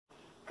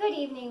Good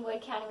evening,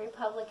 Wood County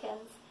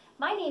Republicans.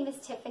 My name is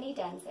Tiffany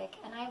Densic,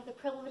 and I have the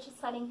privilege of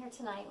sitting here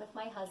tonight with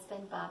my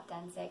husband, Bob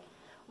Densic.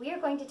 We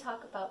are going to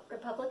talk about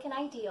Republican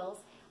ideals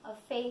of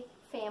faith,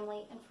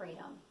 family, and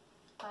freedom.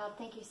 Bob,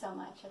 thank you so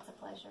much. It's a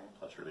pleasure.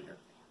 Pleasure to be here.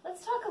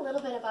 Let's talk a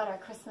little bit about our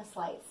Christmas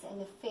lights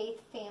and the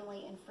faith,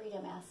 family, and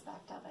freedom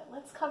aspect of it.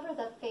 Let's cover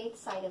the faith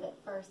side of it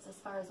first as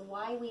far as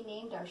why we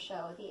named our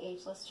show The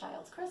Ageless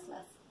Child's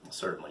Christmas.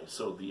 Certainly.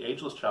 So the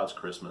Ageless Child's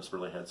Christmas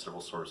really had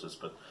several sources,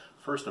 but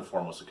first and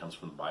foremost it comes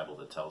from the Bible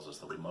that tells us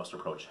that we must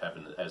approach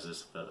heaven as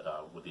this,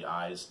 with the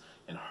eyes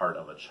and heart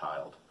of a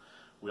child.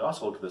 We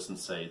also look at this and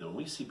say that when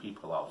we see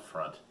people out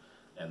front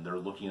and they're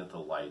looking at the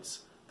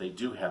lights, they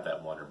do have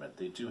that wonderment.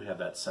 They do have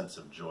that sense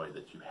of joy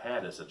that you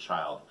had as a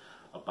child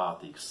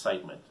about the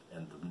excitement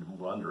and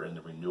the wonder and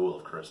the renewal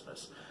of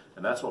Christmas.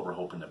 And that's what we're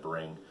hoping to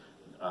bring.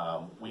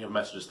 We have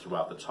messages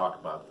throughout that talk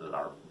about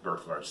our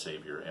birth of our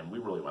Savior, and we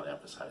really want to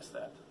emphasize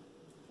that.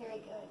 Very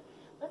good.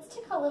 Let's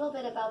talk a little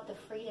bit about the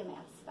freedom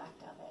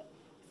aspect of it.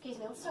 Excuse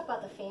me, let's talk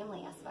about the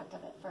family aspect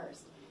of it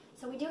first.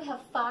 So we do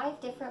have 5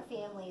 different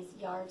families'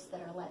 yards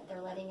that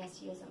they're letting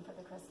us use them for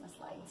the Christmas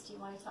lights. Do you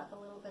want to talk a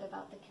little bit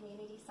about the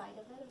community side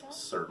of it?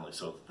 Certainly.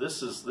 So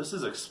this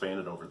is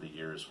expanded over the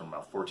years. From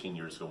about 14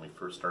 years ago when we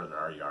first started in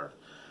our yard,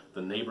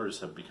 the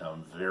neighbors have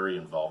become very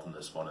involved in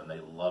this one, and they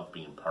love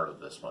being part of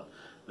this one.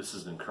 This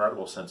is an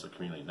incredible sense of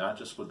community, not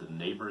just with the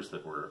neighbors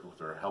that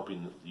are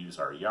helping use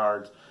our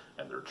yards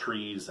and their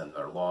trees and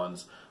their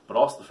lawns, but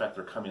also the fact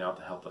they're coming out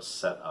to help us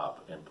set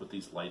up and put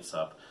these lights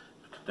up,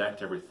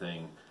 connect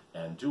everything,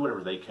 and do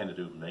whatever they can to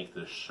do to make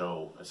this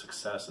show a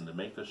success and to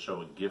make this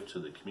show a gift to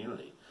the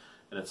community.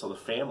 And it's so the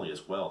family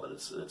as well, that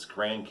it's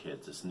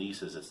grandkids, it's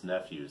nieces, it's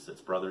nephews,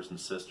 it's brothers and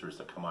sisters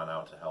that come on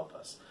out to help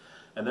us.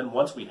 And then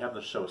once we have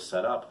the show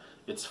set up,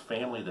 it's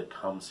family that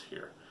comes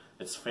here.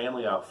 It's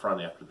family out front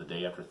after the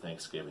day after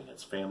Thanksgiving.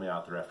 It's family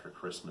out there after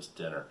Christmas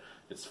dinner.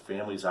 It's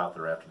families out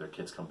there after their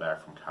kids come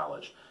back from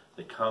college.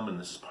 They come, and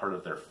this is part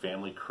of their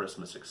family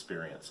Christmas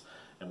experience.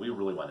 And we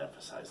really want to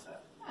emphasize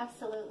that.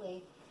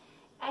 Absolutely.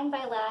 And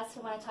by last,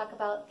 we want to talk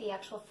about the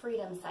actual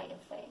freedom side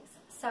of things.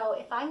 So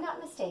if I'm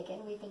not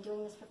mistaken, we've been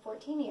doing this for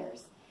 14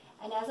 years.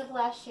 And as of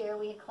last year,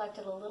 we had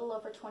collected a little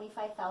over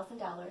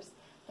 $25,000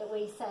 that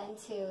we send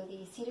to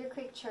the Cedar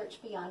Creek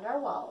Church Beyond Our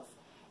Walls.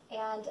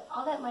 And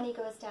all that money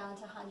goes down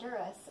to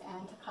Honduras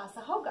and to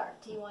Casa Hogar.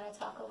 Do you want to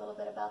talk a little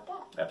bit about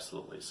that?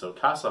 Absolutely. So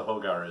Casa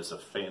Hogar is a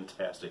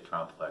fantastic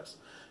complex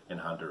in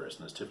Honduras.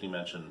 And as Tiffany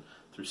mentioned,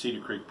 through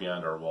Cedar Creek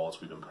Beyond Our Walls,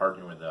 we've been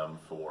partnering with them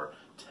for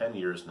 10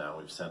 years now.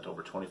 We've sent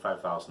over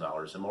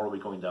 $25,000, and more will be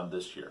going down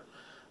this year.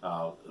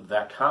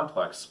 That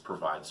complex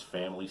provides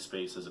family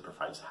spaces, it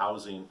provides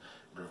housing,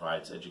 it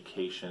provides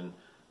education,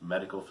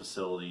 medical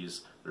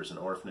facilities, there's an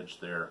orphanage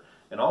there,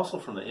 and also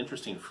from the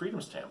interesting freedom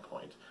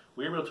standpoint,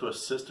 we were able to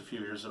assist a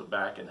few years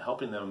back in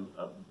helping them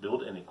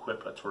build and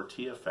equip a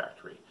tortilla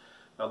factory.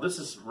 Now this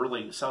is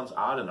really sounds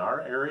odd in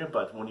our area,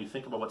 but when you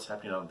think about what's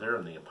happening out there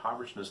and the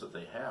impoverishedness that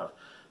they have,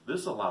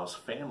 this allows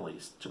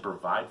families to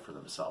provide for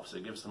themselves.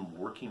 It gives them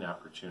working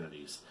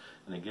opportunities,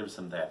 and it gives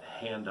them that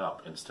hand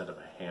up instead of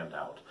a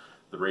handout.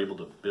 They're able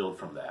to build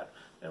from that.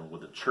 And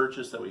with the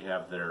churches that we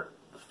have there,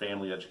 the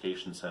family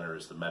education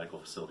centers, the medical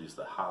facilities,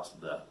 the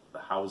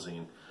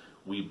housing,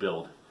 we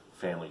build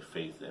family,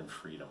 faith, and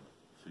freedom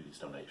through these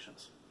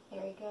donations.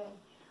 Very good.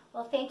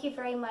 Well, thank you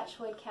very much,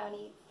 Wood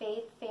County.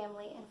 Faith,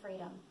 family, and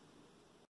freedom.